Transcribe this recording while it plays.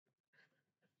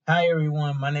Hi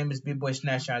everyone, my name is Big Boy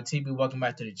Snatch on TV. Welcome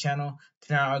back to the channel.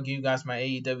 Tonight I'll give you guys my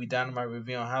AEW Dynamite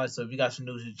review on highlights. So if you guys are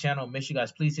new to the channel, make sure you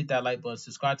guys please hit that like button,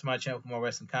 subscribe to my channel for more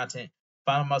wrestling content.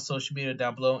 Follow my social media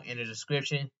down below in the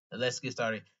description. And let's get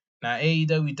started. Now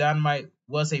AEW Dynamite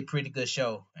was a pretty good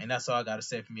show, and that's all I gotta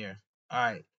say from here.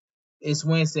 Alright. It's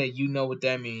Wednesday, you know what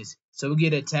that means. So we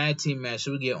get a tag team match.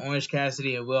 So we get Orange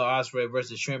Cassidy and Will Ospreay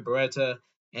versus Trent Beretta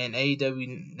and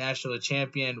AEW National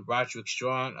Champion Roderick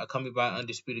Strong, accompanied by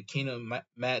Undisputed Kingdom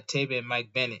Matt Taven and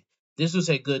Mike Bennett. This was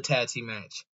a good tag team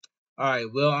match.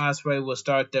 Alright, Will Ospreay will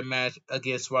start the match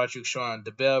against Roderick Strong.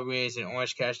 The bell rings and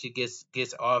Orange Cassidy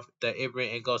gets off the apron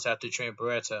and goes after Trent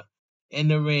Beretta. In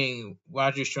the ring,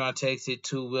 Roderick Strong takes it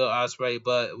to Will Ospreay,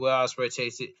 but Will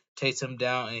Ospreay takes him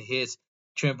down and hits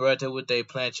Trent Beretta with a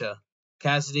plancha.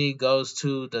 Cassidy goes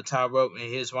to the top rope and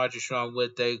hits Roderick Strong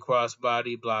with a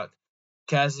crossbody block.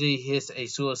 Cassidy hits a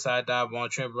suicide dive on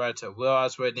Trent Beretta. Will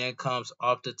Ospreay then comes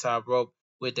off the top rope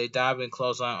with a diving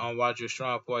clothesline on Roderick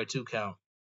Strong for a 2 count.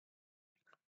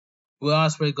 Will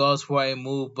Ospreay goes for a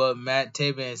move, but Matt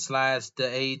Taven slides the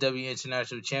AEW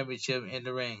International Championship in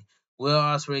the ring. Will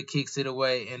Ospreay kicks it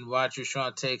away, and Roderick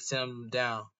Strong takes him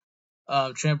down.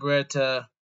 Trent Beretta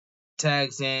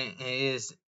tags in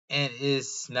and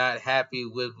is not happy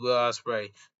with Will Ospreay.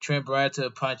 Trent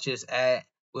Beretta punches at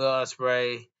Will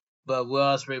Ospreay, but Will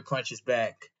Ospreay punches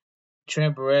back.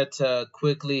 Trent Beretta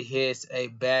quickly hits a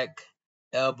back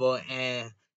elbow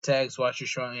and tags Roderick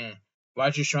Strong in.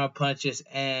 Roderick Strong punches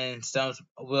and stumps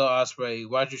Will Ospreay.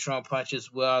 Roderick Strong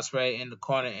punches Will Ospreay in the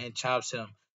corner and chops him.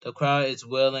 The crowd is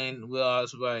willing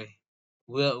Ospreay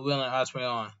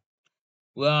on.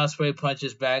 Will Ospreay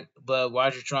punches back, but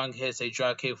Roderick Strong hits a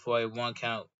drop kick for a 1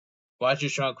 count.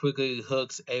 Roderick Strong quickly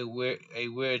hooks a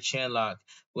weird chin lock.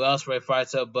 Will Ospreay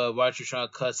fights up, but Roderick Strong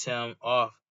cuts him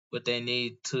off with a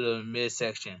knee to the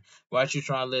midsection. Roderick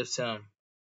Strong lifts him.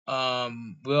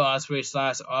 Will Ospreay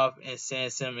slides off and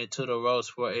sends him into the ropes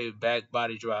for a back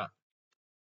body drop.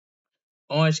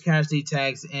 Orange Cassidy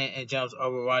tags in and jumps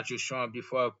over Roderick Strong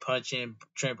before punching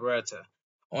Trent Beretta.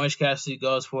 Orange Cassidy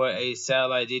goes for a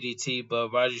satellite DDT,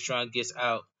 but Roderick Strong gets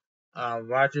out.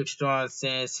 Roderick Strong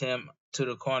sends him to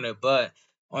the corner, but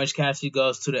Orange Cassidy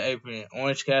goes to the apron.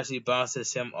 Orange Cassidy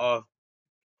bounces him off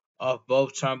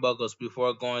both turnbuckles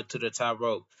before going to the top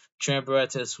rope. Trent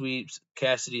Beretta sweeps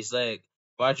Cassidy's leg.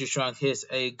 Roderick Strong hits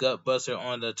a gutbuster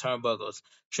on the turnbuckles.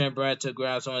 Trent Beretta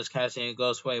grabs Orange Cassidy and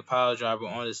goes for a pile driver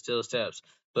on the steel steps,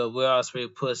 but Will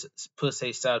Ospreay puts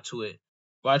a stop to it.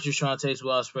 Roderick Strong takes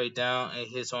Will Ospreay down and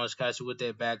hits Orange Cassidy with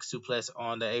a back suplex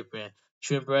on the apron.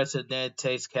 Trent Beretta then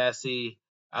takes Cassidy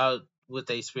out with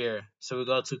a spear. So we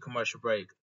go to commercial break.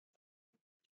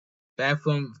 Back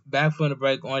from the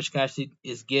break, Orange Cassidy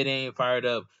is getting fired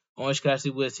up. Orange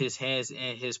Cassidy with his hands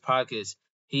in his pockets.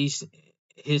 He's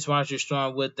hits Roderick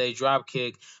Strong with a drop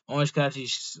kick. Orange Cassidy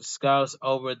scouts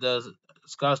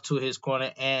to his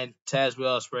corner and tags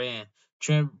Will Ospreay in.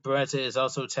 Trent Beretta is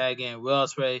also tagging. Will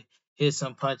Ospreay hits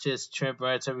some punches. Trent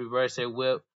Beretta reverses a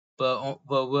whip, but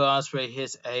Will Ospreay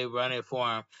hits a running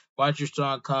forearm. Roderick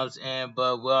Strong comes in,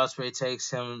 but Will Ospreay takes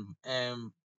him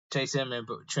and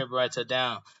Trent Beretta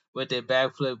down with a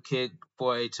backflip kick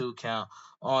for a 2 count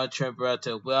on Trent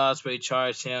Beretta. Will Ospreay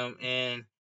charged him in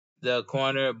the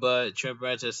corner, but Trent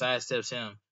Beretta sidesteps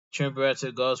him. Trent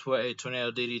Beretta goes for a tornado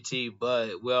DDT,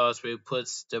 but Will Ospreay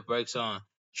puts the brakes on.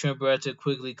 Trent Beretta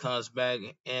quickly comes back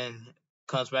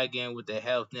in with a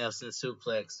Hell Nelson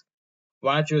suplex.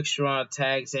 Roderick Strong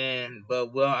tags in,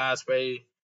 but Will Ospreay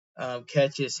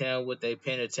catches him with a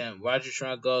pin attempt. Roderick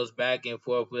Strong goes back and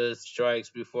forth with strikes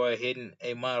before hitting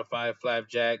a modified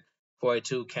flapjack for a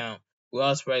 2 count. Will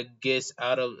Ospreay gets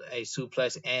out of a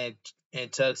suplex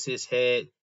and tucks his head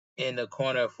in the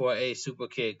corner for a super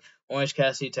kick. Orange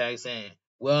Cassidy tags in.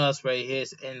 Will Ospreay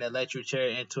hits an electric chair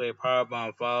into a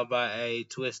powerbomb followed by a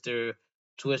twister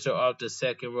off the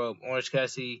second rope. Orange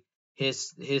Cassidy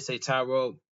hits a top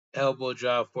rope elbow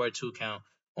drop for a 2 count.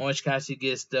 Orange Cassidy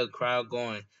gets the crowd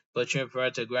going, but Trent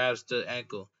Beretta grabs the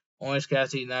ankle. Orange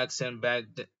Cassidy knocks him back,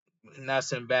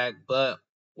 but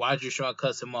Roderick Strong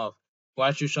cuts him off.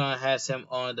 Roderick Strong has him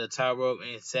on the top rope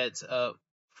and sets up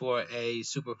for a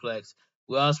superplex.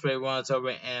 Will Ospreay runs over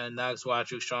and knocks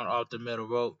Roderick Strong off the middle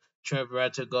rope. Trent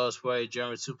Beretta goes for a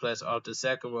German suplex off the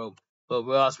second rope, but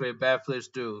Will Ospreay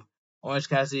backflips through. Orange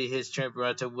Cassidy hits Trent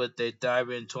Beretta with a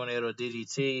diving tornado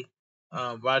DDT.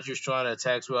 Roderick Strong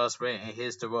attacks Will Ospreay and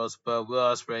hits the ropes, but Will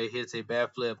Ospreay hits a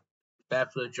backflip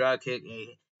drop kick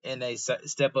and a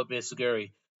step up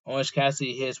enziguri. Orange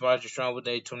Cassidy hits Roderick Strong with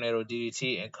a tornado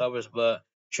DDT and covers, but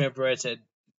Trent Beretta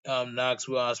knocks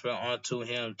Will Ospreay onto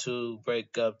him to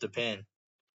break up the pin.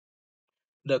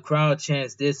 The crowd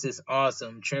chants, "This is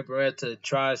awesome." Trent Beretta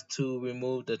tries to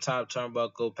remove the top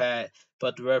turnbuckle pad,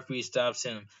 but the referee stops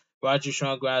him. Roger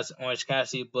Strong grabs Orange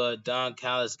Cassidy, but Don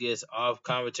Callis gets off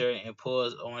commentary and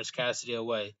pulls Orange Cassidy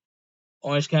away.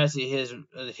 Orange Cassidy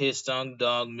his Stung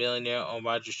Dog Millionaire on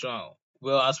Roger Strong.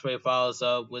 Will Ospreay follows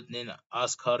up with an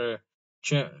Oscutter.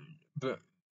 Trent,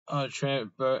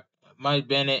 Trent Mike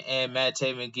Bennett and Matt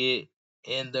Taven get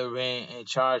in the ring and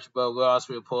charge, but Will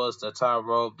Ospreay pulls the top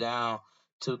rope down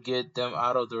to get them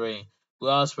out of the ring. Will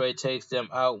Ospreay takes them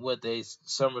out with a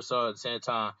somersault at the same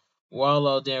time.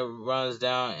 Warlow then runs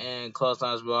down and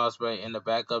clotheslines Will Ospreay in the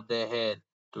back of their head.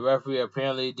 The referee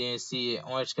apparently didn't see it.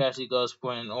 Orange Cassidy goes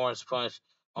for an orange punch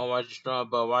on Roger Strong,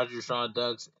 but Roger Strong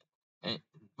ducks. Trent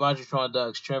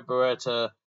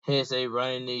Beretta hits a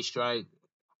running knee strike.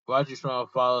 Roger Strong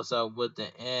follows up with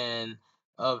the end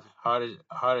of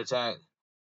heart attack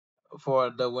for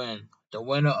the win. The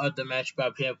winner of the match by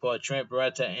pinfall, Trent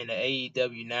Beretta and the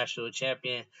AEW National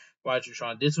Champion Roger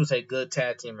Strong. This was a good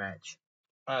tag team match.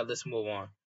 All right, let's move on.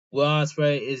 Will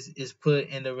Ospreay is put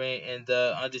in the ring, and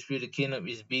the Undisputed Kingdom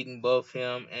is beating both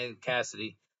him and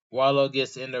Cassidy. Warlow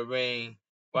gets in the ring.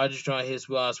 Roger Strong hits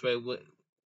Will Ospreay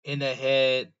in the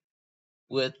head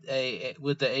with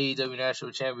the AEW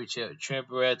National Championship. Trent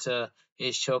Beretta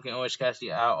is choking Orange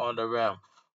Cassidy out on the rim.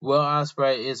 Will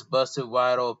Ospreay is busted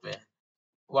wide open.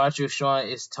 Roger Strong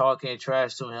is talking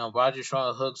trash to him. Roger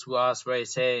Strong hooks Will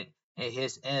Ospreay's head and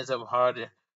hits ends of heart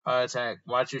attack.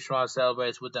 Roger Strong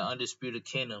celebrates with the Undisputed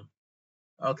Kingdom.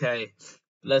 Okay,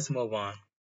 let's move on.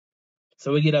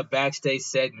 So we get a backstage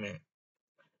segment.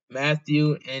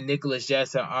 Matthew and Nicholas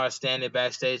Jackson are standing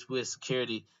backstage with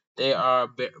security. They are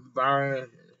barring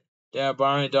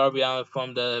Darby Allin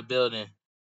from the building.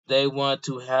 They want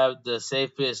to have the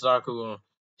safest locker room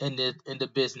in the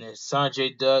business.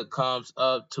 Sanjay Dutt comes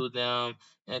up to them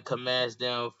and commands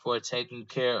them for taking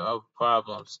care of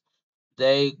problems.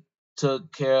 They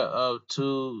took care of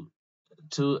two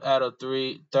out of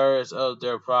 3/3 of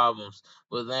their problems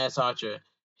with Lance Archer.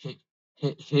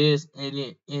 His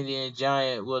Indian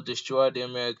Giant will destroy the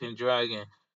American Dragon.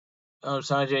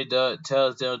 Sanjay Dutt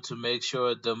tells them to make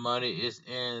sure the money is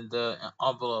in the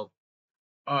envelope.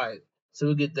 Alright, so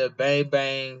we get the Bang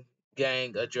Bang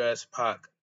Gang address Pac.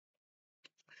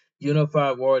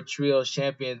 Unified World Trio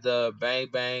champion, the Bang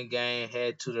Bang Gang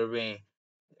head to the ring.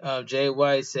 Jay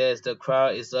White says the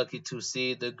crowd is lucky to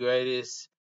see the greatest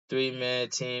three-man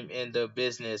team in the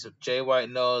business. Jay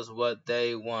White knows what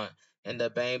they want, and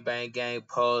the Bang Bang Gang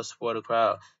pose for the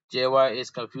crowd. Jay White is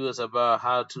confused about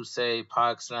how to say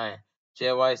Pac's name.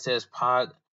 Jay White says Pac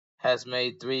has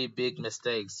made 3 big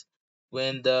mistakes.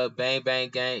 When the Bang Bang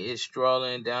Gang is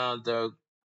strolling down the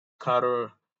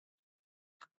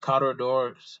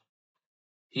corridors,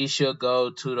 he should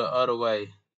go to the other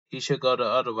way. He should go the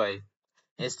other way.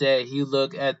 Instead, he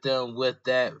looked at them with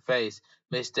that face.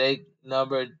 Mistake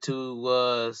number 2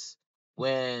 was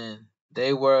when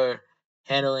they were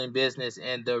handling business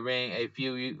in the ring a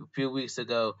few weeks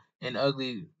ago. An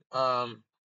ugly,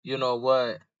 you know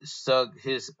what, stuck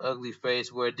his ugly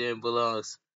face where it didn't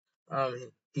belongs.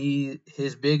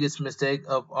 His biggest mistake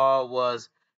of all was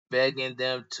begging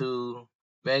them to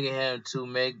begging him to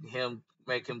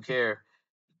make him care.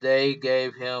 They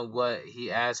gave him what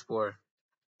he asked for.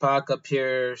 Pac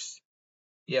appears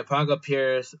Pac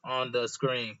appears on the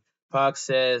screen. Pac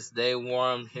says they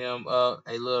warmed him up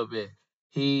a little bit.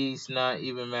 He's not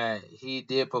even mad. He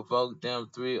did provoke them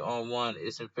 3-on-1.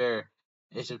 Isn't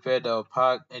fair though.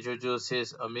 Pac introduced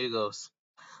his amigos.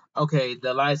 Okay,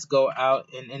 the lights go out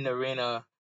and in the arena,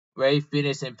 Ray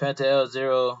Phoenix and Penta El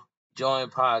Zero join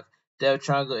Pac. Death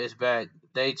Triangle is back.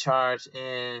 They charge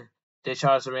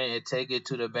the ring and take it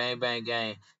to the Bang Bang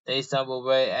Gang. They stumble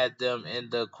right at them in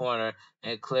the corner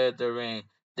and clear the ring.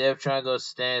 Death Triangle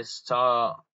stands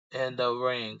tall in the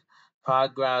ring.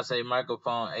 Pac grabs a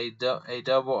microphone, a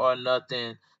double or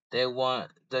nothing. They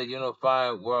want the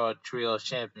Unified World Trio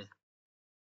Champion.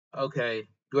 Okay,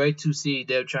 great to see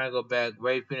Dev Triangle back.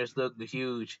 Ray Phoenix looked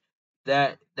huge.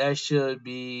 That should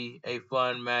be a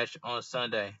fun match on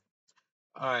Sunday.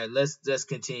 All right, let's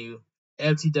continue.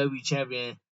 FTW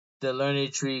champion, the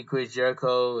Learning Tree, Chris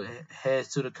Jericho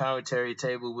heads to the commentary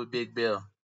table with Big Bill.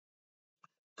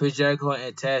 Chris Jericho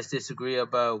and Taz disagree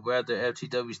about whether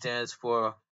FTW stands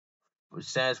for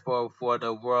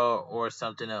the world or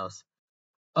something else.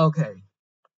 Okay,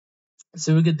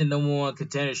 so we get the number 1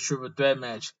 contenders triple threat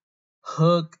match.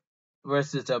 Hook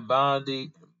versus the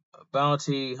bounty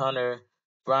hunter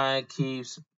Brian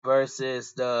Keefe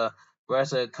versus the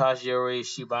wrestler Kajiri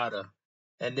Shibata.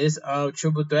 And this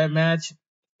triple threat match,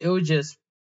 it was just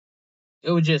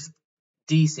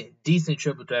decent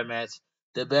triple threat match.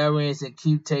 The bell rings and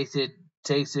Keith takes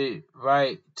it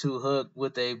right to Hook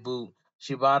with a boot.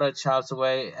 Shibata chops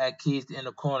away at Keith in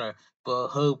the corner, but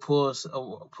Hook pulls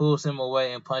him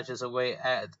away and punches away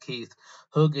at Keith.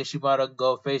 Hook and Shibata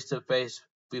go face to face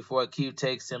before Keith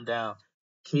takes him down.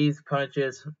 Keith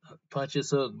punches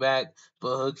Hook back,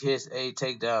 but Hook hits a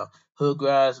takedown. Hook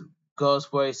goes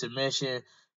for a submission.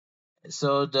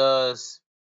 So does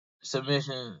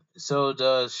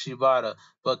Shibata,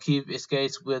 but Keith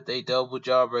escapes with a double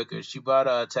jawbreaker.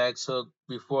 Shibata attacks Hook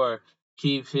before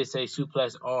Keith hits a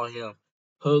suplex on him.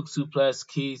 Hook suplexes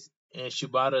Keith and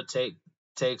Shibata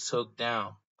takes Hook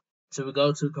down. So we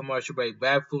go to commercial break.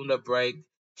 Back from the break,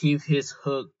 Keith hits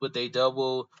Hook with a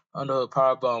double underhook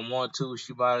powerbomb. 1-2.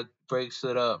 Shibata breaks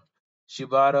it up.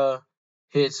 Shibata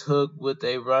hits Hook with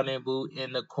a running boot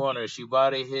in the corner.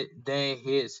 Shibata then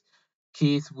hits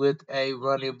Keith with a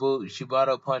running boot.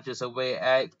 Shibata punches away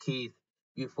at Keith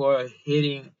before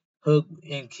hitting Hook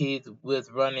and Keith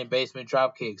with running basement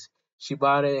drop kicks.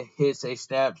 Shibata hits a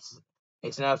snap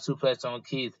suplex on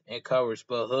Keith and covers,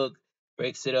 but Hook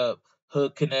breaks it up.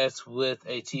 Hook connects with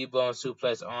a T-bone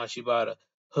suplex on Shibata.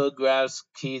 Hook grabs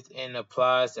Keith and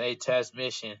applies a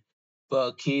transmission,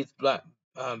 but Keith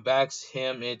backs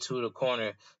him into the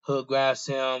corner. Hook grabs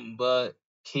him, but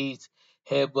Keith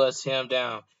headbutts him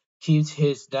down. Keith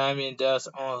hits Diamond Dust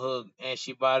on Hook, and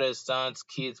Shibata stuns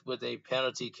Keith with a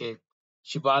penalty kick.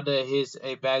 Shibata hits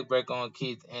a backbreaker on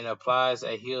Keith and applies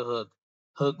a heel hook.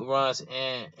 Hook runs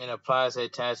in and applies a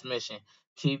transmission.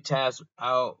 Keith taps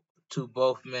out to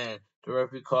both men. The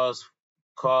referee calls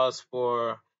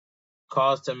the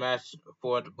match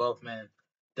for both men.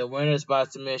 The winners by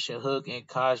submission, Hook and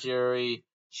Kajiri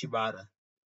Shibata.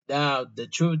 Now, the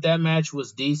truth, that match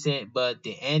was decent, but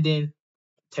the ending,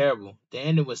 terrible. The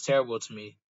ending was terrible to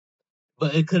me.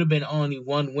 But it could have been only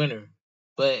one winner.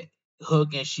 But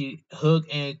Hook and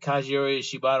Kajiri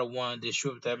Shibata won the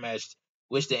truth, that match,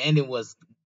 which the ending was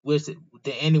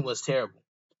terrible.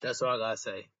 That's all I gotta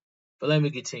say. But let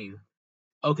me continue.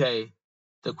 Okay,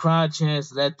 the crowd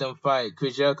chants, "Let them fight."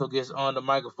 Chris Jericho gets on the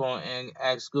microphone and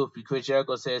asks Goofy. Chris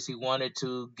Jericho says he wanted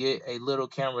to get a little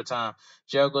camera time.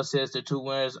 Jericho says the two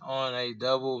winners on a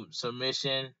double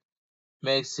submission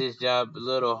makes his job a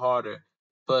little harder,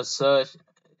 but such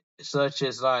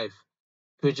is life.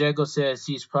 Chris Jericho says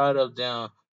he's proud of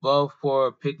them both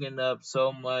for picking up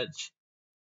so much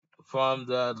from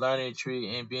the learning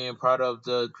tree and being part of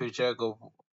the Chris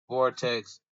Jericho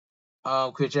vortex.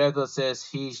 Chris Jericho says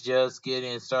he's just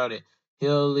getting started.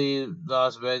 He'll leave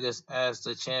Las Vegas as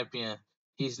the champion.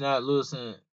 He's not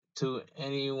losing to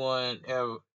anyone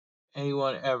ever.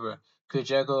 Chris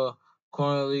Jericho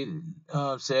currently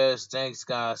says, "Thanks,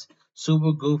 guys."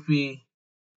 Super goofy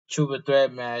triple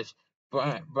threat match.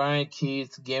 Brian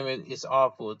Keith's gimmick is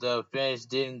awful. The finish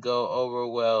didn't go over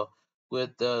well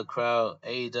with the crowd.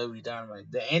 AEW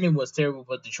Dynamite. The ending was terrible,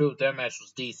 but the triple threat match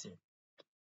was decent.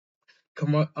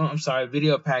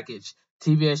 Video package.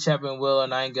 TBS champion Willow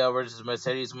Nightingale versus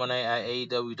Mercedes Moné at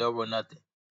AEW Double or Nothing.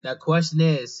 Now, question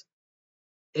is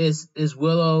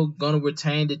Willow gonna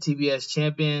retain the TBS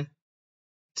champion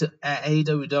at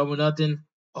AEW Double or Nothing,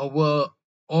 or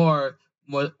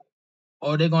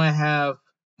they're gonna have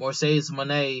Mercedes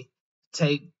Moné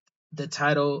take the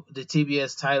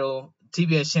TBS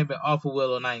champion off of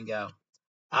Willow Nightingale?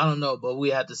 I don't know, but we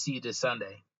have to see this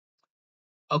Sunday.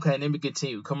 Okay, let me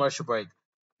continue. Commercial break.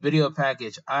 Video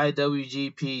package.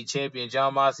 IWGP champion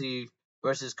Jon Moxley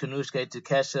versus Konosuke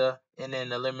Takeshita in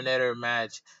an eliminator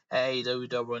match at AEW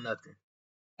Double or Nothing.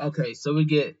 Okay, so we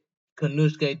get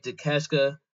Konosuke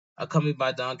Takeshita accompanied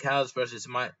by Don Callis versus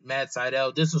Matt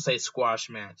Sydal. This was a squash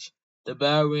match. The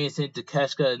bell rings and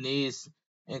Takeshita knees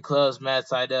and clubs Matt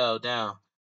Sydal down.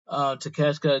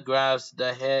 Takeshita grabs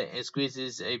the head and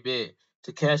squeezes a bit.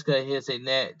 Takeshita hits a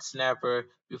net snapper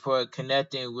before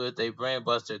connecting with a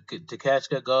brainbuster.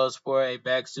 Takeshita goes for a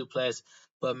back suplex,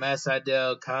 but Matt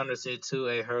Sydal counters it to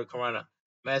a hurricanrana.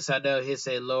 Matt Sydal hits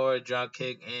a lower drop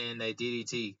kick and a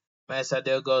DDT. Matt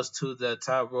Sydal goes to the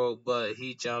top rope, but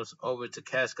he jumps over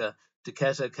Takeshita.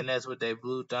 Takeshita connects with a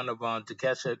blue thunderbomb.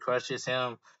 Takeshita crushes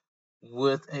him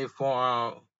with a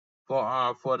forearm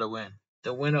for the win.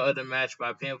 The winner of the match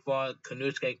by pinfall,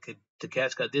 Konosuke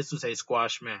Takeshita. This was a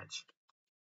squash match.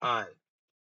 Alright.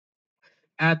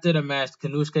 After the match,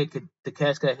 Konosuke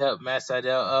Takeshita helped Matt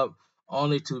Sydal up,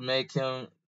 only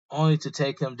to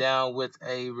take him down with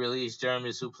a release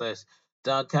German suplex.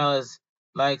 Don Callis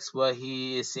likes what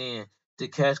he is seeing.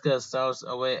 Takeshita stomps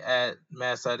away at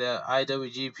Matt Sydal.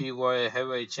 IWGP World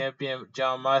Heavyweight Champion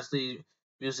Jon Moxley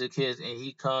music hits and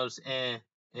he comes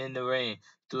in the ring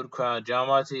through the crowd. Jon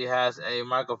Moxley has a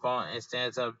microphone and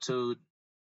stands up to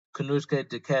Kanuska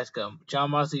to Casca.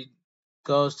 John Moxley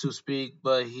goes to speak,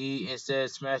 but he instead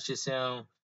smashes him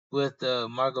with the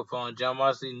microphone. John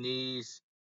Moxley kneels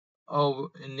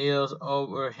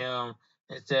over him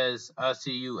and says, "I'll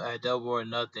see you at Double or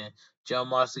Nothing." John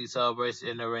Moxley celebrates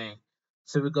in the ring.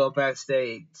 So we go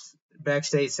backstage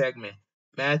segment.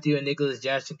 Matthew and Nicholas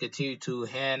Jackson continue to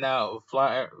hand out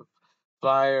flyers,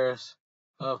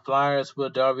 flyers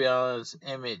with Darby Allin's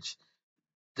image.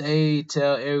 They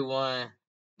tell everyone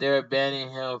they're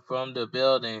banning him from the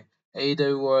building.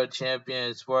 AEW World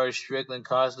Champion Swerve Strickland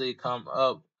constantly come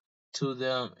up to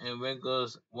them and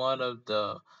wrinkles one of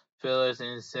the fillers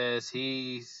and says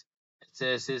his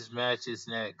match is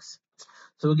next.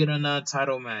 So we get a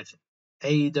non-title match.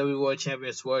 AEW World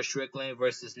Champion Swerve Strickland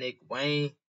versus Nick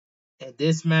Wayne. And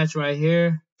this match right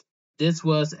here, this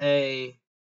was a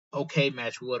okay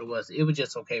match for what it was. It was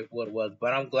just okay for what it was,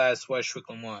 but I'm glad Swerve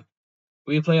Strickland won.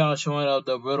 Replay on showing of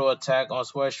the brutal attack on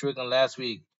Swerve Strickland last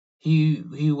week.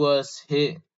 He was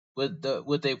hit with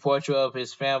a portrait of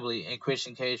his family, and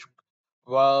Christian Cage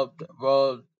rubbed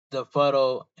the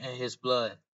photo in his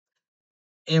blood.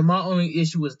 And my only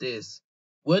issue was this: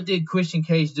 what did Christian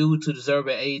Cage do to deserve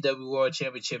an AEW World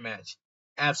Championship match?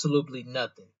 Absolutely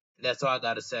nothing. That's all I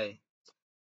gotta say.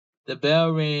 The bell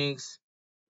rings,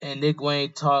 and Nick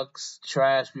Wayne talks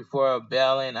trash before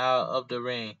bailing out of the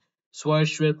ring. Swerve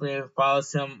Strickland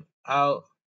follows him out,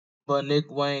 but Nick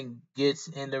Wayne gets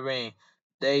in the ring.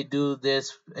 They do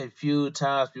this a few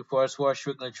times before Swerve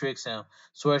Strickland tricks him.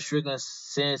 Swerve Strickland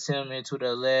sends him into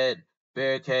the lead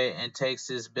barricade and takes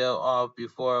his belt off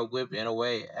before whipping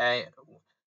away at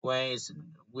Wayne's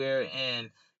rear end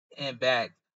and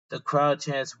back. The crowd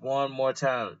chants one more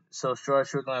time, so Swerve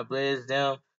Strickland obliges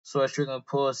them. Swerve Strickland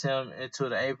pulls him into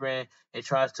the apron and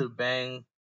tries to bang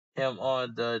him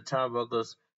on the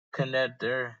turnbuckles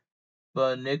connector,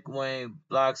 but Nick Wayne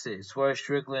blocks it. Swerve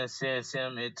Strickland sends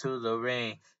him into the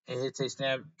ring and hits a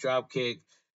snap drop kick.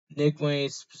 Nick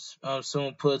Wayne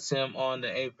soon puts him on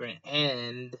the apron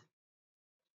and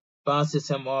bounces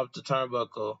him off the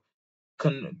turnbuckle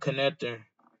connector.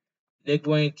 Nick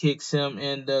Wayne kicks him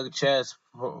in the chest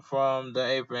from the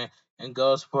apron and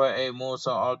goes for a moonsault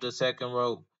off the second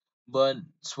rope, but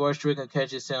Swerve Strickland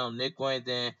catches him. Nick Wayne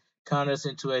then counters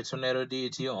into a tornado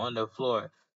DDT on the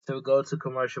floor. So we go to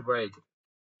commercial break.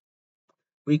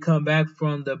 We come back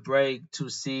from the break to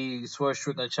see Swerve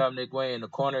Strickland chop Nick Wayne in the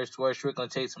corner. Swerve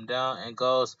Strickland takes him down and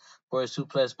goes for a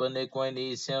suplex, but Nick Wayne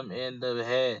needs him in the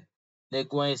head.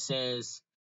 Nick Wayne sends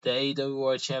the AEW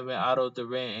World Champion out of the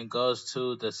ring and goes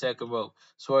to the second rope.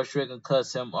 Swerve Strickland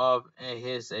cuts him off and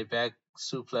hits a back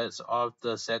suplex off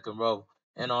the second rope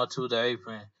and onto the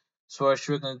apron. Swerve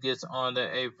Strickland gets on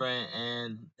the apron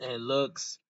and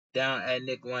looks down at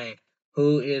Nick Wayne,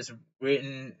 who is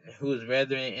writhing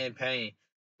in pain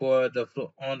on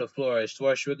the floor.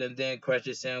 Swerve Strickland then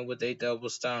crushes him with a double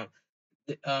stomp.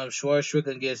 Swerve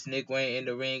Strickland gets Nick Wayne in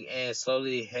the ring and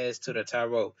slowly heads to the top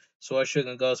rope. Swerve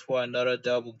Strickland goes for another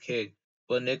double kick,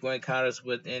 but Nick Wayne counters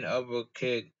with an upper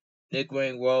kick. Nick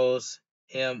Wayne rolls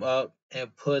him up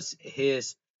and puts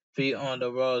his feet on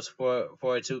the ropes for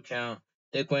a 2 count.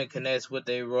 Nick Wayne connects with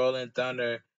a Rolling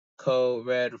Thunder code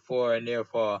red for a near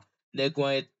fall. Nick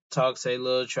Wayne talks a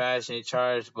little trash and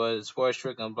charge, but Swerve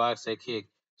Strickland blocks a kick.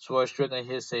 Swerve Strickland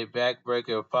hits a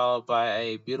backbreaker followed by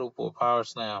a beautiful power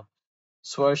slam.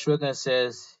 Swerve Strickland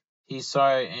says he's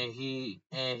sorry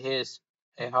and hits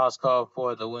a house call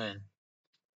for the win.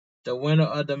 The winner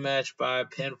of the match by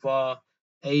pinfall,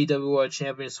 AEW World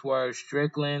Champion Swerve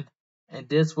Strickland, and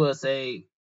this was a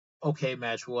okay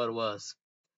match for what it was.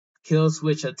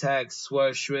 Killswitch attacks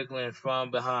Swerve Strickland from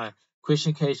behind.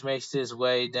 Christian Cage makes his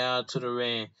way down to the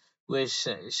ring with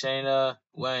Shayna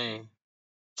Wayne.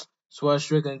 Swerve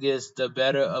Strickland gets the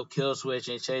better of Killswitch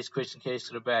and chases Christian Cage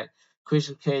to the back.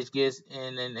 Christian Cage gets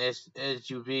in an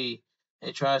SUV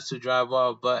and tries to drive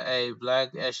off, but a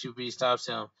black SUV stops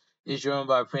him. It's driven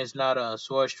by Prince Nana.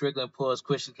 Swerve Strickland pulls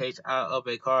Christian Cage out of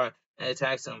a car and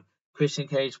attacks him. Christian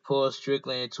Cage pulls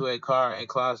Strickland into a car and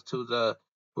climbs to the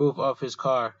roof of his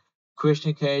car.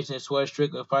 Christian Cage and Swerve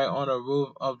Strickland fight on the roof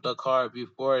of the car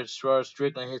before Swerve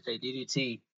Strickland hits a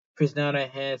DDT. Prince Nana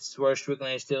hands Swerve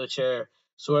Strickland a steel chair.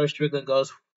 Swerve Strickland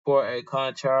goes for a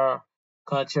concerto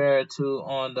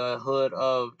on the hood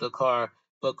of the car,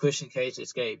 but Christian Cage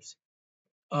escapes.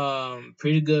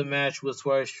 Pretty good match with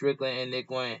Swerve Strickland and Nick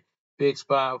Wayne. Big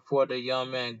spot for the young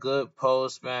man. Good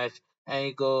post match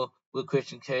angle with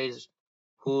Christian Cage,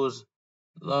 whose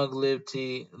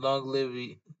longevity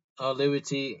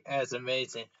as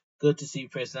amazing. Good to see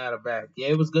Prince Nana back. Yeah,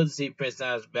 it was good to see Prince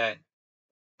Nana back.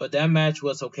 But that match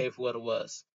was okay for what it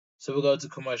was. So we'll go to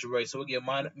commercial break. So we'll get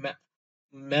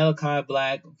Malachi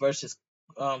Black versus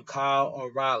Kyle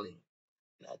O'Reilly.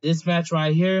 Now, this match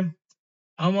right here,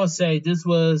 I'm gonna say this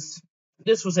was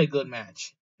a good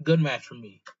match. Good match for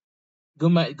me.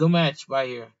 Good match right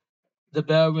here. The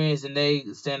bell rings and they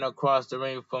stand across the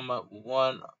ring from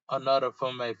one another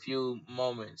from a few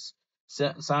moments.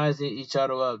 Sizing each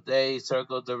other up, they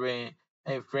circle the ring.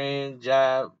 A friend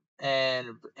jab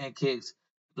and kicks.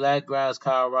 Black grabs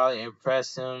Kyle Riley and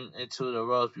press him into the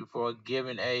ropes before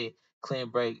giving a clean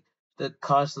break. They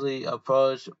cautiously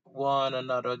approach one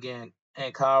another again,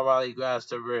 and Kyle Riley grabs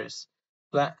the wrist.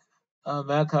 Black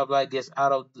Malachi Black gets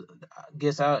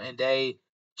out and they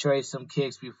trade some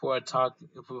kicks before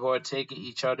taking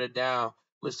each other down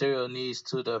with serial knees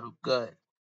to the gut.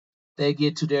 They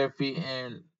get to their feet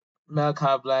and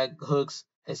Malachi Black hooks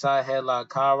a side headlock.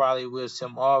 Kyle Riley whips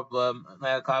him off, but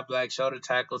Malachi Black shoulder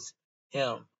tackles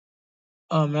him.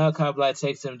 Malachi Black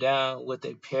takes him down with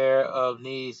a pair of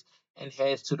knees and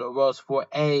heads to the ropes for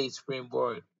a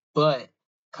springboard. But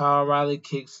Kyle Riley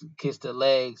kicks the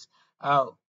legs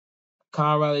out.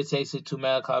 Kyle Riley takes it to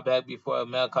Malachi Black before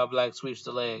Malachi Black sweeps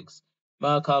the legs.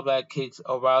 Malachi Black kicks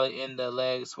O'Reilly in the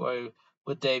legs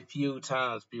with a few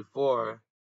times before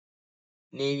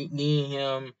kneeing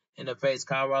him in the face.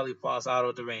 Kyle Riley falls out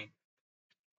of the ring.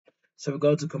 So we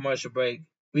go to commercial break.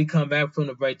 We come back from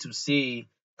the break to see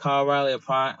Kyle Riley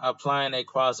applying a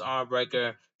cross arm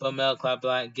breaker, but Malachi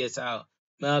Black gets out.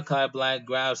 Malachi Black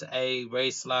grabs a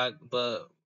waist lock, but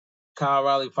Kyle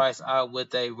Riley fights out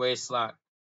with a waist lock.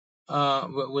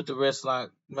 With the wrist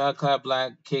lock, Malachi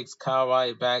Black kicks Kyle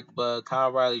Riley back, but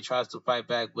Kyle Riley tries to fight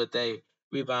back with a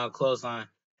rebound clothesline.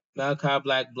 Malachi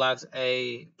Black blocks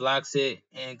it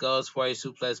and goes for a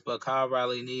suplex, but Kyle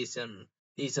Riley needs him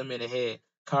in the head.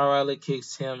 Kyle Riley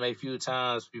kicks him a few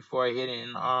times before hitting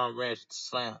an arm wrench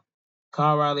slam.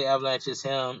 Kyle Riley avalanches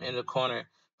him in the corner,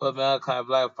 but Malachi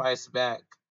Black fights back.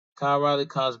 Kyle Riley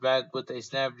comes back with a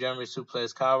snap German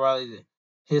suplex. Kyle Riley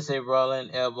hits a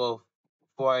rolling elbow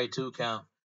for a 2 count.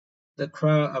 The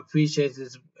crowd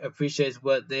appreciates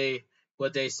what they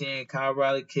seeing. Kyle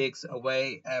Riley kicks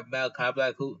away at Malachi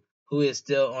Black, who is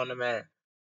still on the mat.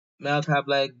 Malachi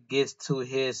Black gets to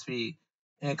his feet,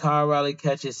 and Kyle Riley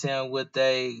catches him with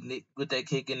a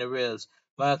kick in the ribs.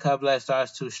 Malachi Black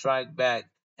starts to strike back,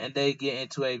 and they get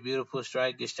into a beautiful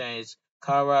strike exchange.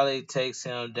 Kyle Riley takes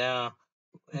him down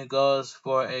and goes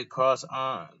for a cross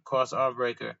arm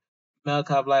breaker.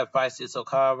 Malachi Black fights it, so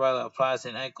Kyle Riley applies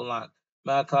an ankle lock.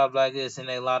 Malachi Black is in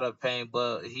a lot of pain,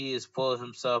 but he is pulls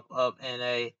himself up in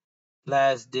a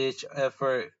last ditch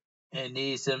effort and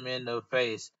knees him in the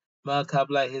face. Malachi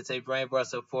Black hits a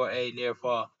brainbuster for a near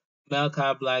fall.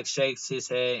 Malachi Black shakes his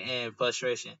head in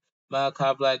frustration.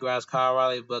 Malachi Black grabs Kyle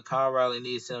Riley, but Kyle Riley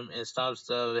knees him and stomps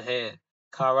the head.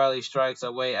 Kyle Riley strikes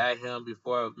away at him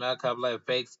before Malachi Black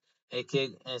fakes a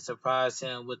kick and surprised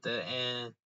him with the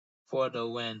end for the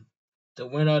win. The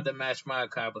winner of the match,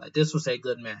 Malachi Black. This was a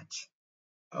good match.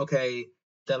 Okay,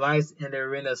 the lights in the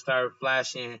arena start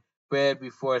flashing red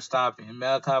before stopping.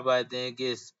 Malachi Black then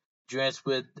gets drenched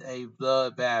with a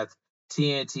bloodbath.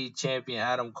 TNT champion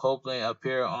Adam Copeland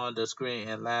appears on the screen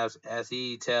and laughs as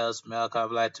he tells Malachi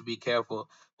Black to be careful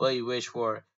what he wished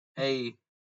for. A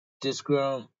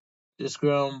disgrum,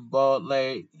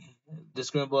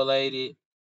 disgrumbulated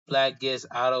Black gets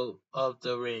out of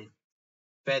the ring.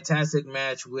 Fantastic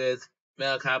match with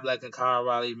Malachi Black and Kyle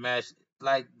Riley match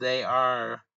like they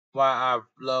are why I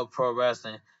love pro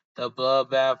wrestling. The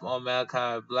bloodbath on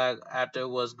Malachi Black after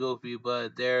was goofy,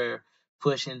 but they're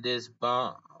pushing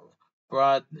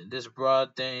broad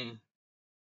thing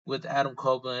with Adam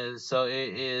Copeland, so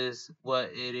it is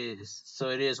what it is. So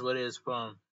it is what it is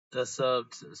from the sub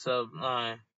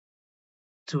line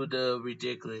to the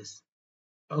ridiculous.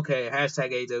 Okay,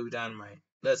 hashtag AEW Dynamite.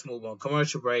 Let's move on.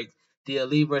 Commercial break. The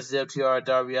Elite versus FTR,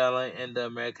 Darby Allin and the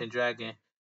American Dragon.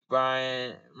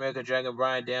 Brian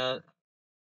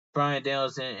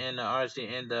Danielson and the Archie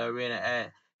in the arena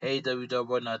at AEW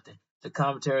Double or Nothing. The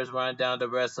commentators run down the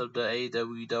rest of the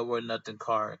AEW Double or Nothing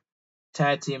card.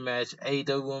 Tag team match: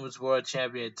 AEW Women's World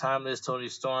Champion Timeless Tony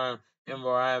Storm and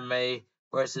Mariah May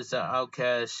versus the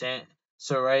Outcast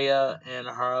Saraya and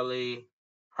Harley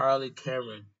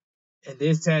Cameron. In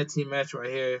this tag team match right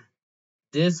here,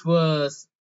 this was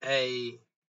a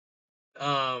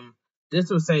this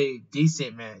was a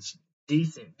decent match.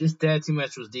 Decent. This tag team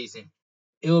match was decent.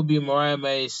 It will be Mariah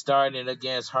May starting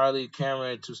against Harley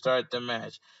Cameron to start the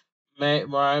match.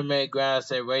 Mariah May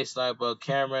grabs a waistline, but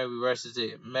Cameron reverses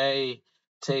it. May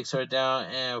takes her down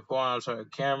and forearms her.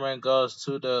 Cameron goes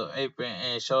to the apron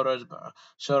and shoulders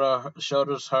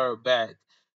her back.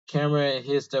 Cameron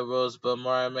hits the ropes, but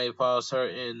Mariah May follows her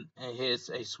in and hits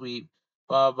a sweep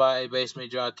followed by a basement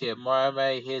drop kick.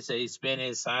 Mariah hits a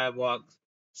spinning sidewalk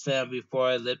slam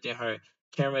before lifting her.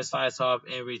 Cameron slides off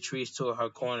and retreats to her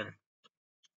corner.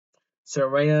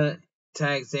 Saraya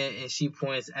tags in and she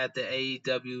points at the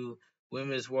AEW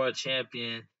Women's World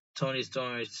Champion Toni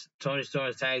Storm. Toni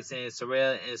Storm tags in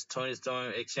Saraya and Toni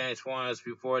Storm exchange forearms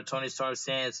before Toni Storm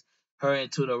sends her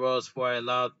into the ropes for a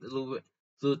loud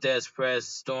Luthez press.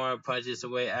 Storm punches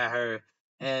away at her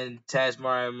and tags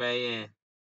Mariah May in.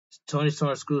 Tony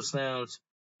Storm screw slams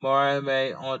Mariah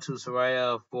May onto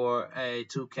Saraya for a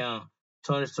 2 count.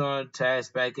 Tony Storm tags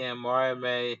back in. Mariah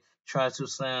May tries to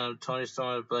slam Tony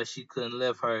Storm, but she couldn't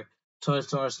lift her. Tony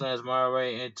Storm slams Mariah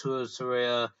May into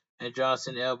Saraya and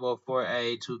Johnson elbow for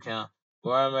a 2 count.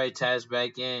 Mariah May tags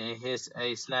back in and hits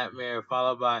a snapmare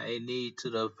followed by a knee to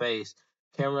the face.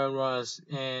 Cameron runs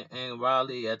in and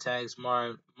Riley attacks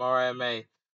Mariah May.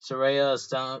 Saraya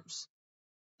stumps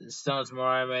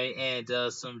Mariah May and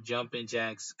does some jumping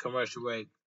jacks. Commercial break.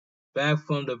 Back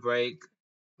from the break.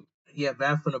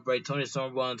 Back from the break. Tony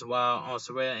Storm runs wild on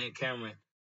Saraya and Cameron.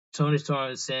 Tony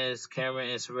Storm sends Cameron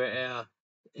and Saraya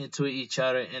into each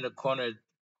other in the corner.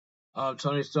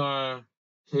 Tony Storm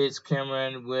hits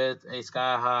Cameron with a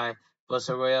sky high, but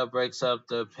Saraya breaks up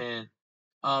the pin.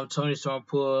 Tony Storm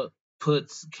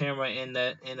puts Cameron in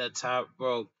the top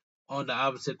rope. On the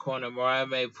opposite corner, Mariah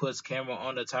May puts Cameron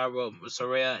on the top rope.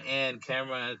 Saraya and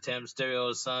Cameron attempt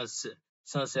stereo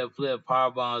sunset flip power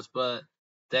bombs, but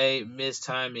they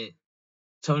mistime it.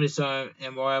 Tony Storm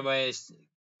and Mariah May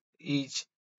each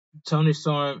Tony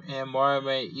Storm and Mariah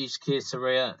May each kiss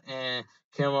Saraya and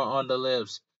Cameron on the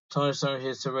lips. Tony Storm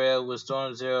hits Saraya with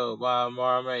Storm Zero, while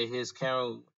Mariah May hits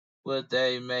Cameron with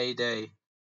a Mayday.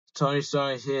 Tony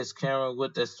Storm hits Cameron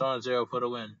with the Storm Zero for the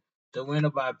win. The winner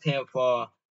by pinfall,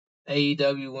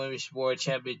 AEW Women's World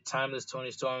Champion Timeless Tony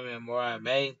Storm and Mariah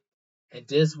May. And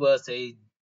this was a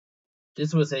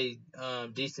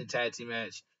decent tag team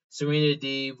match. Serena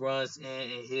Deeb runs in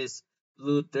and hits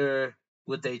Luther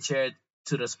with a chair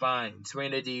to the spine.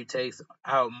 Serena Deeb takes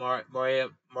out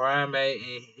Mariah May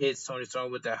and hits Tony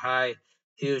Storm with a high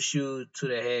heel shoe to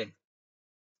the head.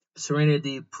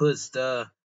 Serenity puts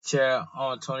the chair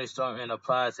on Tony Storm and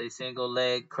applies a single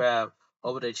leg crab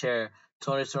over the chair.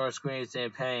 Tony Storm screams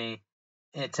in pain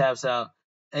and taps out.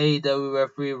 AEW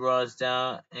referee runs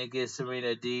down and gets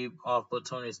Serena Deeb off of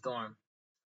Tony Storm.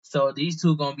 So these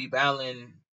two gonna be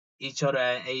battling each other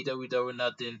at AEW Double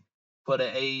Nothing for the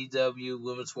AEW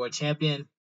Women's World Champion.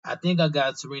 I think I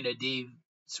got Serena Deeb.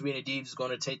 Serena Deeb is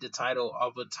gonna take the title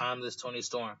off of Timeless Tony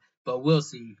Storm, but we'll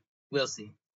see. We'll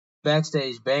see.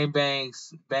 Backstage, Bang Bang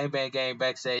Gang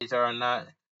backstage are not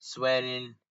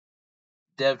sweating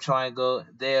Death Triangle.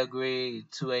 They agree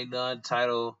to a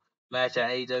non-title match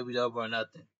at AEW Double or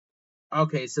Nothing.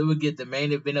 Okay, so we get the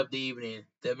main event of the evening: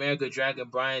 the American Dragon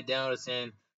Bryan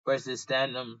Danielson versus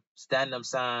Stand-Up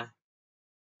Sign,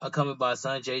 accompanied by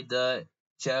Sanjay Dutt,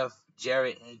 Jeff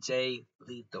Jarrett, and Jay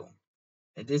Lethal.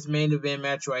 And this main event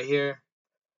match right here,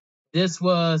 this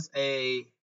was a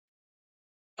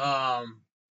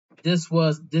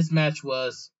this match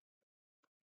was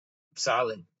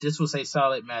solid. This was a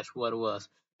solid match for what it was.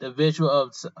 The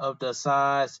visual of the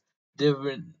size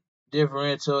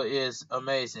differential is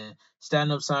amazing.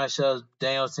 Stand up sign shoves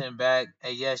Danielson back.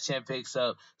 A yes chant picks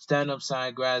up. Stand up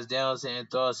sign grabs Danielson and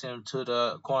throws him to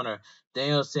the corner.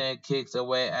 Danielson kicks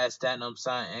away at stand up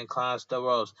sign and climbs the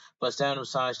ropes, but stand up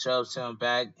sign shoves him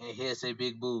back and hits a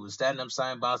big move. Stand up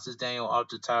sign bounces Daniel off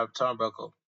the top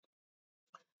turnbuckle.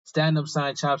 Stand-up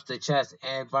sign chops the chest,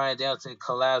 and Bryan Danielson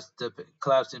collapsed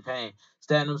in pain.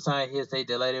 Stand-up sign hits a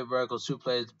delayed vertical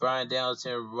suplex. Bryan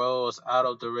Danielson rolls out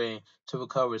of the ring to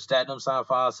recover. Stand-up sign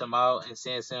follows him out and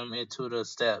sends him into the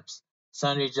steps.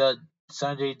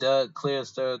 Sanjay Dutt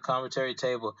clears the commentary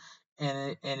table,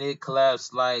 and it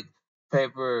collapsed like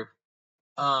paper.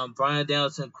 Bryan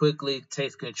Danielson quickly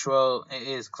takes control and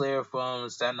is clear from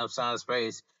stand-up sign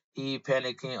space. He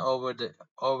panicking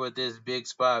over this big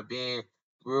spot being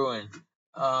ruined.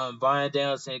 Bryan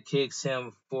Danielson kicks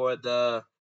him for the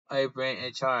apron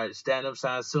and charge. Stand-up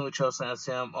sign soon chokeslams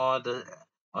him on the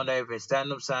apron.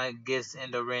 Stand-up sign gets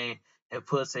in the ring and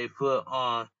puts a foot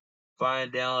on Bryan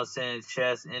Danielson's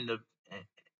chest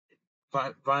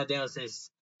Bryan Danielson's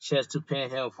chest to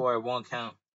pin him for a 1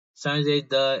 count. Sanjay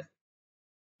Dutt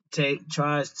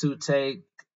tries to take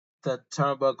the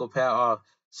turnbuckle pad off,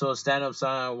 so stand-up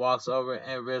sign walks over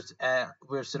and rips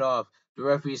it off. The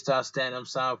referee stops stand-up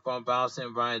sign from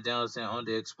bouncing Bryan Danielson on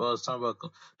the exposed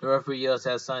turnbuckle. The referee yells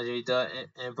at Sanjay Dutt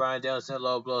and Bryan Danielson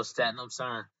low blows stand-up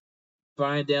sign.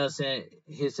 Bryan Danielson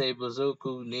hits a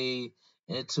bazooka knee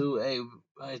into an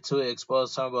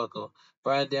exposed turnbuckle.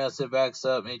 Brian Danielson backs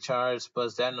up and charges, but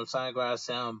Saddam Sign grabs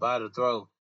him by the throat.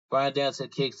 Brian Danielson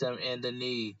kicks him in the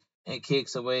knee and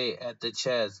kicks away at the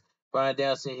chest. Brian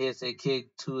Danielson hits a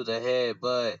kick to the head,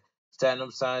 but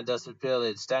Statham Sign doesn't feel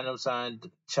it. Statham Sign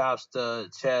chops the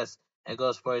chest and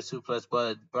goes for a suplex,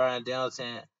 but Brian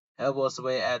Danielson elbows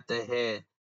away at the head.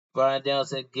 Brian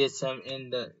Danielson gets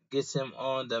him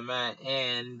on the mat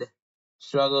and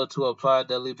struggle to apply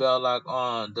the LeBell lock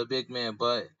on the big man,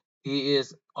 but he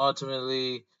is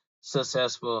ultimately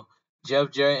successful.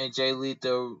 Jeff Jarrett and Jay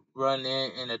Lethal run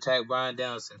in and attack Brian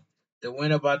Danielson. The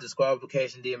winner by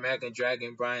disqualification, the American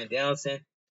Dragon, Brian Danielson.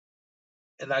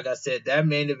 And like I said, that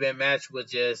main event match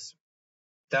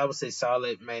that was a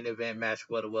solid main event match,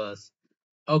 what it was.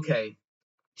 Okay,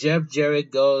 Jeff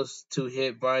Jarrett goes to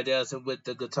hit Brian Danielson with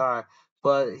the guitar,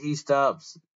 but he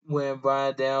stops when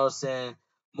Brian Danielson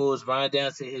moves. Brian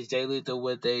Danielson hits Jay Lethal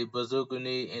with a bazooka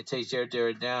knee and takes Jeff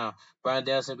Jarrett down. Brian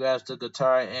Danielson grabs the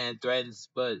guitar and threatens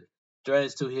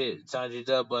to hit Sanjay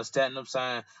Dutt, but Statham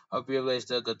Sign abbreviates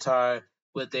the guitar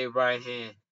with a right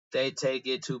hand. They take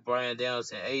it to Brian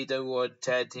Danielson. AEW World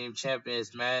Tag Team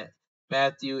Champions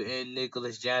Matthew and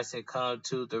Nicholas Jackson come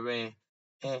to the ring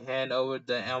and hand over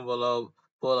the envelope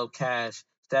full of cash.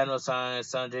 Thanos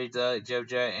signs Sanjay Dutt, Jeff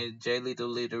Jarrett, and Jay Lethal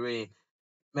lead the ring.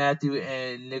 Matthew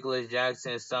and Nicholas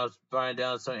Jackson stomps Brian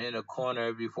Danielson in the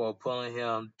corner before pulling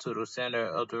him to the center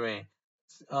of the ring.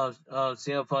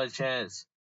 CM Punk chants,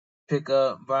 pick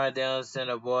up Brian Danielson,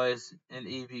 a voice, an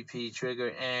EVP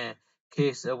trigger, and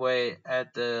kicks away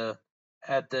at the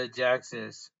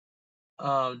Jacksons.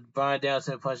 Brian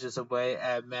Danielson punches away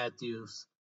at Matthew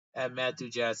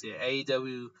Jackson.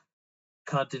 AEW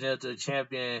Continental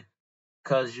Champion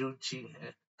Kazuchi,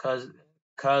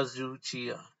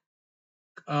 Kazuchi,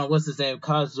 what's his name?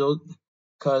 Kazuchika,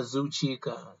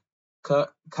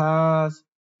 Kazuchika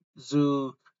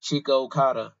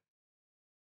Okada.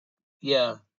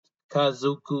 Yeah,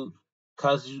 Kazuku,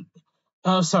 Kazu.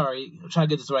 I'm sorry, I'm trying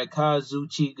to get this right.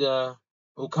 Kazuchika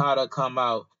Okada come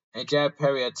out, and Jack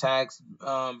Perry attacks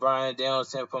Brian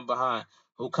Danielson from behind.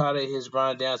 Okada hits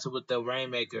Brian Danielson with the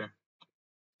Rainmaker.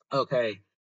 Okay,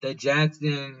 the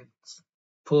Jacksons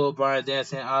pull Brian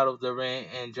Danielson out of the ring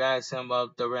and drags him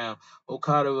up the ramp.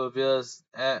 Okada reveals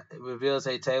a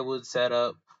table set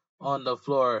up on the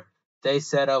floor. They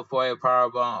set up for a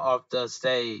powerbomb off the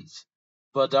stage,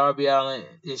 but Darby Allin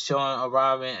is showing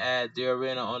arriving at the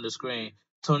arena on the screen.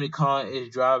 Tony Khan is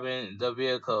driving the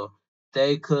vehicle.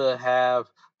 They could have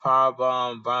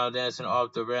powerbombed Brian Danielson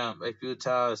off the ramp a few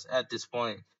times at this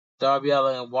point. Darby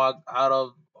Allin walk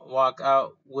out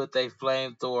with a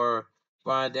flamethrower.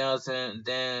 Brian Danielson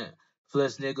then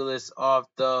flips Nicholas off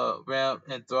the ramp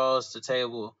and throws the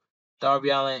table. Darby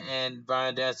Allin and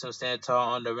Brian Danielson stand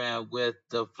tall on the ramp with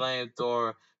the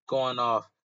flamethrower going off.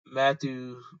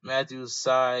 Matthew's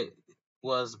side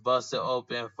was busted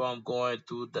open from going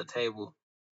through the table.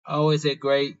 Always a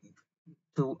great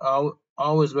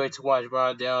always great to watch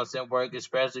Brian Danielson work,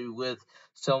 especially with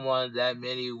someone that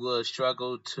many would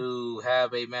struggle to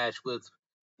have a match with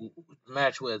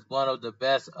one of the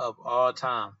best of all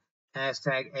time.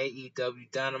 Hashtag AEW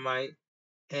Dynamite.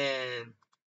 And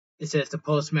it says the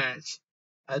post match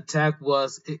attack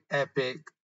was epic.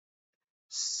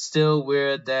 Still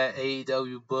weird that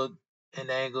AEW booked an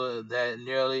angle that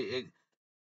nearly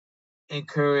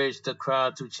encouraged the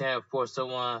crowd to chant for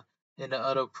someone in the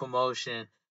other promotion.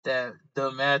 That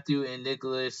the Matthew and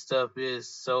Nicholas stuff is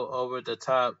so over the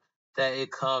top that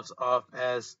it comes off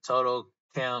as total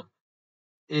camp.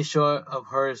 It's short of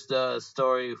hurts the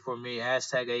story for me.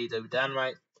 Hashtag AEW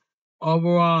Dynamite.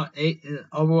 Overall,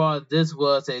 this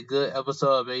was a good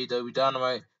episode of AEW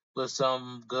Dynamite with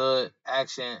some good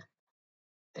action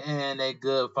and a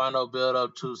good final build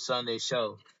up to Sunday's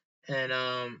show. And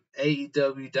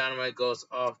AEW Dynamite goes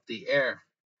off the air.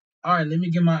 All right, let me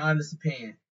give my honest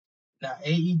opinion. Now,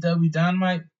 AEW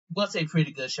Dynamite was a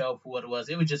pretty good show for what it was.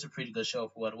 It was just a pretty good show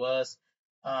for what it was.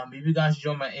 If you guys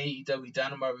enjoy my AEW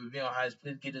Dynamite review on highs,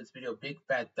 please give this video a big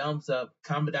fat thumbs up.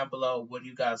 Comment down below what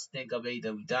you guys think of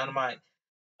AEW Dynamite.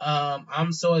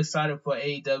 I'm so excited for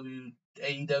AEW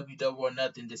Double or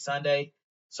Nothing this Sunday.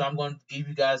 So I'm going to give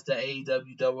you guys the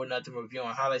AEW Double or Nothing review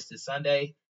on highlights this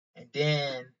Sunday. And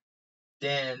then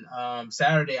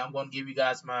Saturday, I'm going to give you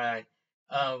guys my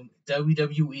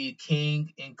WWE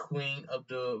King and Queen of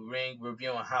the Ring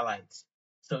review and highlights.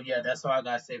 So yeah, that's all I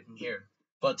gotta say from here.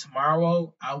 But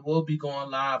tomorrow I will be going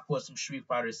live for some Street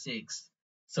Fighter 6.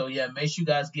 So yeah, make sure you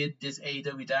guys get this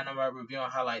AEW Dynamite review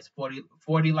and highlights.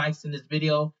 40 likes in this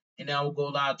video, and then I will go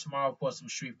live tomorrow for some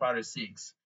Street Fighter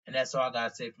 6. And that's all I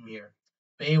gotta say from here.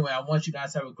 But anyway, I want you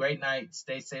guys to have a great night.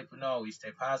 Stay safe and always stay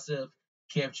positive.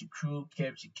 Kept your crew,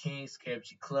 kept your kings,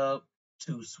 kept your club.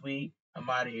 Too sweet. I'm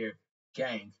out of here.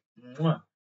 Gang. Mwah.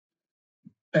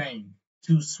 Bang.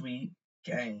 Too sweet.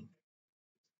 Gang.